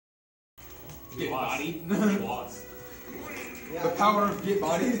Get body. Lost. The power of get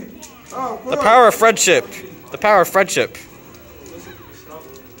body. Oh, The power of friendship. The power of friendship.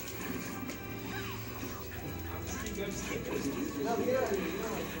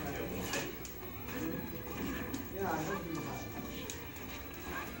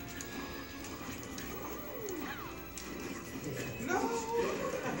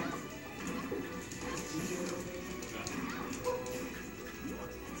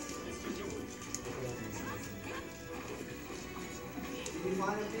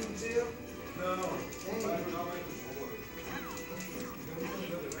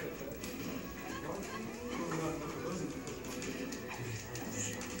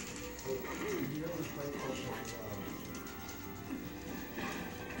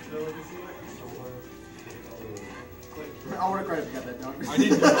 I would have cried if you got that dunk. I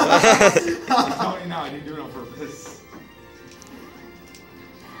didn't do it. I'm telling you now, I didn't do it on purpose.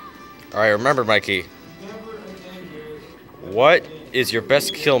 Alright, remember, Mikey. What is your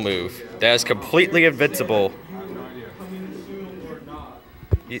best kill move that is completely invincible? I have no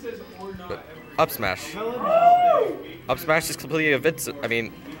idea. Up smash. Up smash is completely invincible. I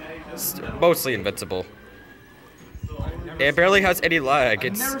mean, mostly invincible. It barely has any lag.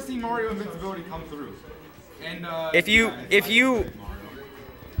 I've never seen Mario invincibility come through. And If you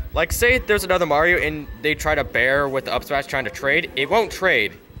like, say there's another Mario and they try to bear with the up smash trying to trade, it won't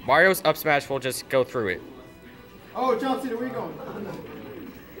trade. Mario's up smash will just go through it. Oh, John Cena, where you going?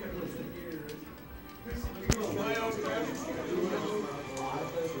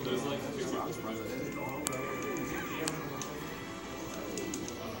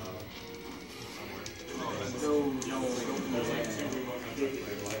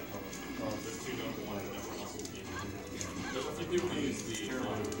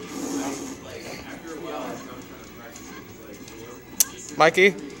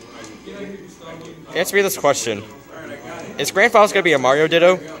 Mikey, answer me this question. Is Grand Finals going to be a Mario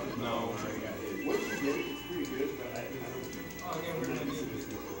Ditto? no.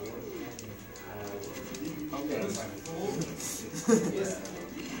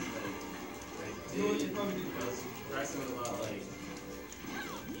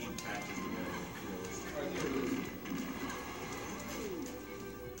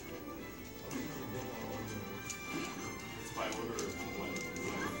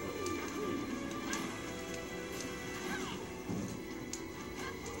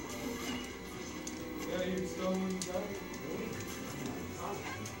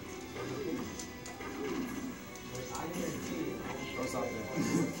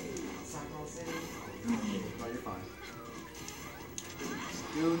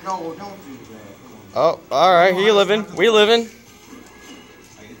 Dude, no, don't do that. Oh, alright, you living. We living.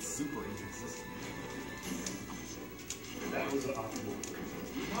 Like, it's super inconsistent. That was an optimal.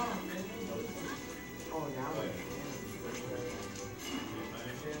 Oh, now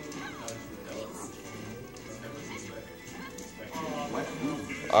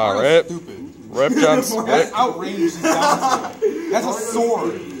Alright. Stupid. Rip Johnson. That's outrageous. His down throw. That's a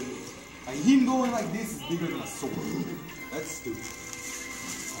sword. Like, him going like this is bigger than a sword. That's stupid.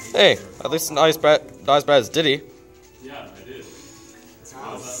 Hey, at least not as bad as Diddy. Yeah, I did.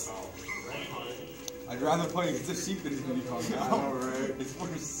 How's that foul? I'd rather play against a sheep than Diddy Kong now. It's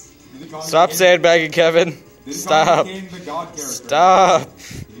worse. Diddy Kong Stop became- sandbagging, Kevin. Diddy Kong Stop. became the god character. Stop.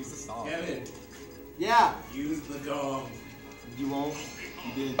 He needs to stop. Kevin, yeah. use the dome. You won't.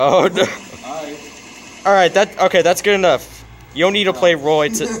 You did. Oh no. Alright. Alright, okay, that's good enough. You don't need to play Roy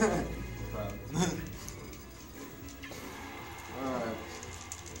to. Alright.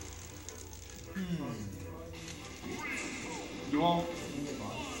 You won't.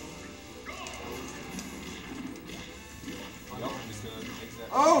 Yep, I'm just gonna fix that.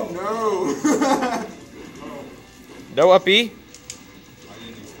 Oh no. No up B? I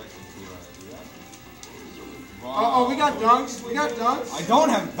didn't expect him to do that. Oh, we got dunks. We got dunks. I don't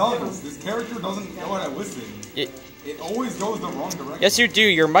have thumbs. This character doesn't know how to listen. It always goes the wrong direction. Yes, you do.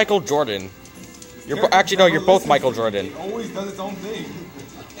 You're Michael Jordan. Actually, no, you're both Michael Jordan. It always does its own thing.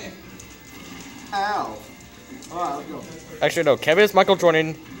 Ow. Alright, let's go. Actually, no. Kevin is Michael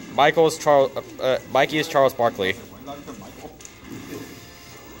Jordan. Michael is Charles. Mikey is Charles Barkley. When did I become Michael?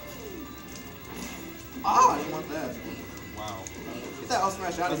 Ah, I didn't want that. Wow. Get that L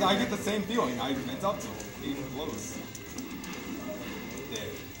smash out of here. I get the same feeling. I meant up to it. Even close. Dead.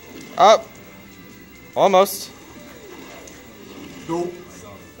 Up. Almost. Nope.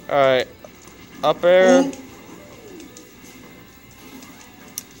 Alright. Up air. Alright,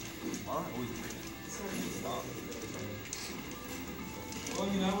 stop. Well,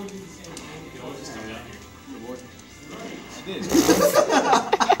 you know, we do the same thing. You can always just come down here. I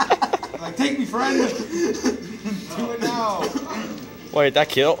did. Like, take me friend. Do it now. Wait, that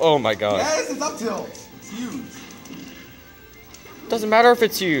kill? Oh my god. Yes, it's up tilt. It's huge. Doesn't matter if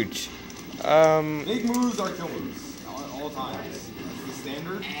it's huge. Big moves are kill moves. All times. That's the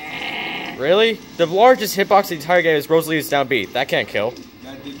standard. Really? The largest hitbox of the entire game is Rosalie's down B. That can't kill.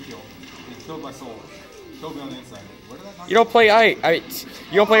 That did kill. It killed my soul. It killed me on the inside. Where did that knock You don't play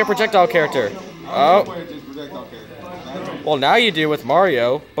you don't play a projectile character. I don't play a projectile character. Well, now you do with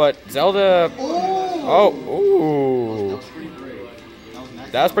Mario, but Zelda. Oh, ooh.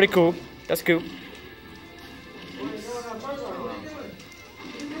 That was pretty cool. That's cool.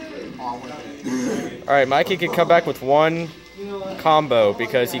 Alright, Mikey can come back with one combo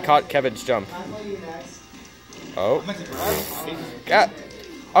because he caught Kevin's jump. Oh. God.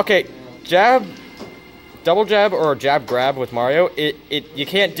 Okay, jab, double jab, or jab grab with Mario, you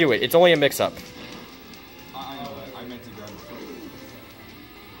can't do it. It's only a mix-up. I meant to grab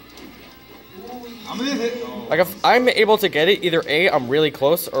it. I'm gonna hit. Oh. Like, if I'm able to get it, either A, I'm really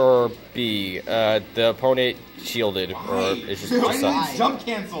close, or B, the opponent shielded, or it's just I didn't jump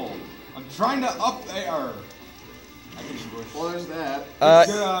cancel. I'm trying to up air. I can push. Well, there's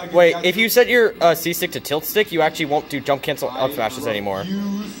that. Wait, if you set your C-stick to tilt stick, you actually won't do jump cancel up smashes anymore.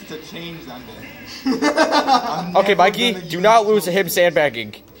 Used to change that. Okay, Mikey, do not lose to him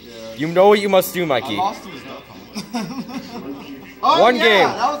sandbagging. Yeah. You know what you must do, Mikey. I lost to his duck. Oh, One yeah, game.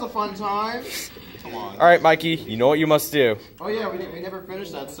 That was a fun time. Come on. Alright, Mikey, you know what you must do. Oh yeah, we never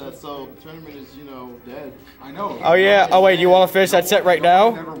finished that set, so the tournament is, dead. I know. Oh yeah, oh wait, you want to finish that set right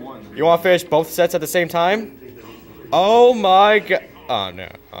now? Never won. You want to finish both sets at the same time? Oh my god. Oh no.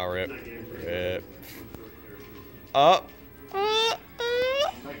 Oh, rip. Rip. Oh.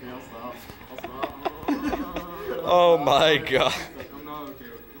 Oh my god. I'm not okay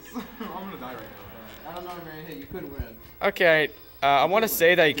with this. I'm gonna die right now. I don't know, man. Hey, you could win. Okay, I want to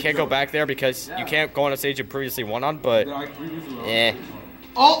say that you can't go back there because you can't go on a stage you previously won on, but... Eh.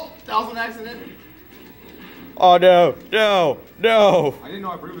 Oh! That was an accident. Oh no, no, no! I didn't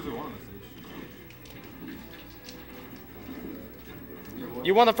know I previously won on the stage.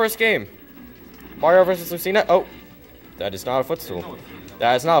 You won the first game. Mario versus Lucina? Oh, that is not a footstool.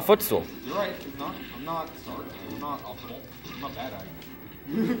 That is not a footstool. You're right, it's not. I'm not Stark. I'm not optimal. I'm not bad at it.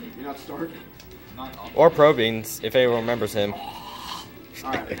 You're not Stark? I'm not optimal. Or Pro Beans, if anyone remembers him.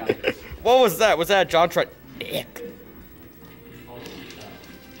 Alright, I got it. What was that? Was that John Trent? You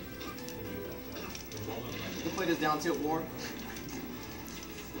play this down tilt war?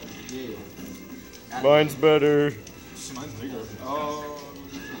 Yeah. Mine's better. Mine's bigger. Oh.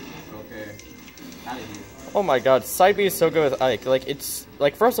 Okay. Out of here. Oh my god, side B is so good with Ike. Like, it's,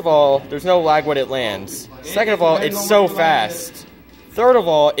 like, first of all, there's no lag when it lands. Second of all, it's so fast. Third of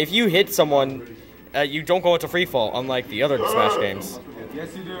all, if you hit someone, you don't go into free fall, unlike the other Smash games.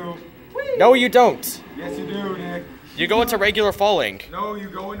 Yes, you do. No, you don't. Yes, you do, Nick. You go into regular falling. No, you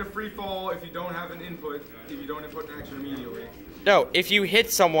go into free fall if you don't have an input, if you don't input an action immediately. No, if you hit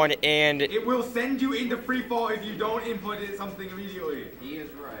someone and... It will send you into free fall if you don't input something immediately. He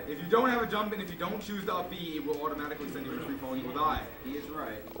is right. If you don't have a jump and if you don't choose the up B, it will automatically send you into free fall and you will die. He is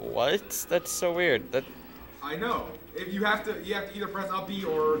right. What? That's so weird. That... I know. If you have to either press up B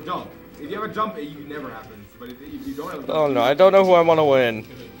or jump. If you have a jump, it never happens. But if you don't have a jump, Oh no, I don't know who I want to win.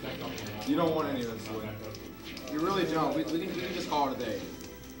 you don't want any of this to win. You really don't. We can just call it a day.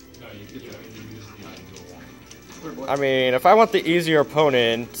 I mean, if I want the easier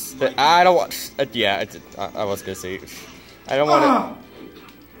opponent, then I don't want... yeah, I was gonna say... I don't want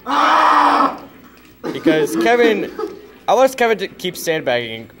it... Because Kevin... Unless Kevin keeps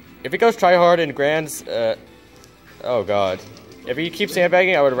sandbagging. If he goes try hard in Grands... oh god. If he keeps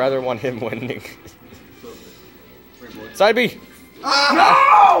sandbagging, I would rather want him winning. Side B!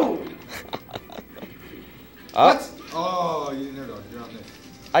 No! What? Oh, you didn't know. You're on this.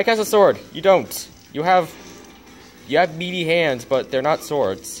 Ike has a sword. You don't. You have meaty hands, but they're not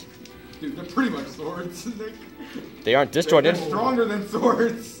swords. Dude, they're pretty much swords. They aren't disjointed. They're stronger than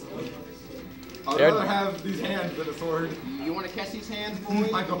swords. I'd rather have these hands than a sword. You want to catch these hands, boy?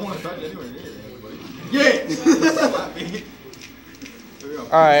 I don't want to touch anywhere near your hands, buddy. Yeah!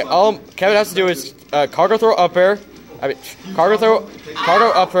 Alright, all Kevin has to do is cargo throw up air. I mean, cargo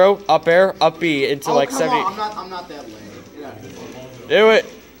up throw, up air, up B into like 70. On. I'm not that lame. Get out of here. Do it.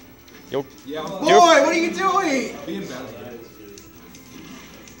 You'll. Yeah. Boy, what are you doing? Being bad.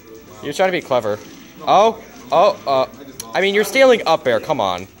 You're trying to be clever. I mean, you're stealing up air. Come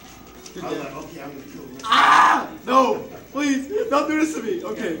on. Ah! No! Please, don't do this to me.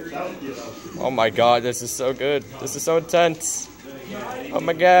 Okay. Oh my god, this is so good. This is so intense. Oh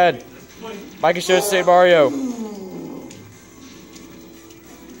my god. Mikey should have stayed Mario.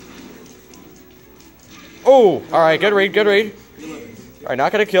 Oh, alright, good read, good read. Alright,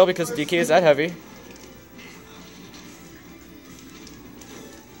 not gonna kill because DK is that heavy.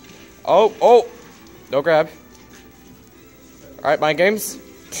 Oh, no grab. Alright, mind games.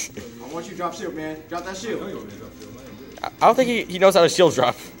 I want you to drop shield, man. Drop that shield. I don't think he knows how to shield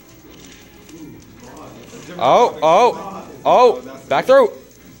drop. Oh, back through.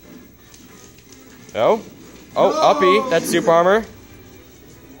 No. Oh, uppy. That's super armor.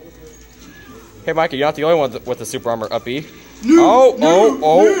 Hey, Mikey, you're not the only one with the super armor uppy. Oh.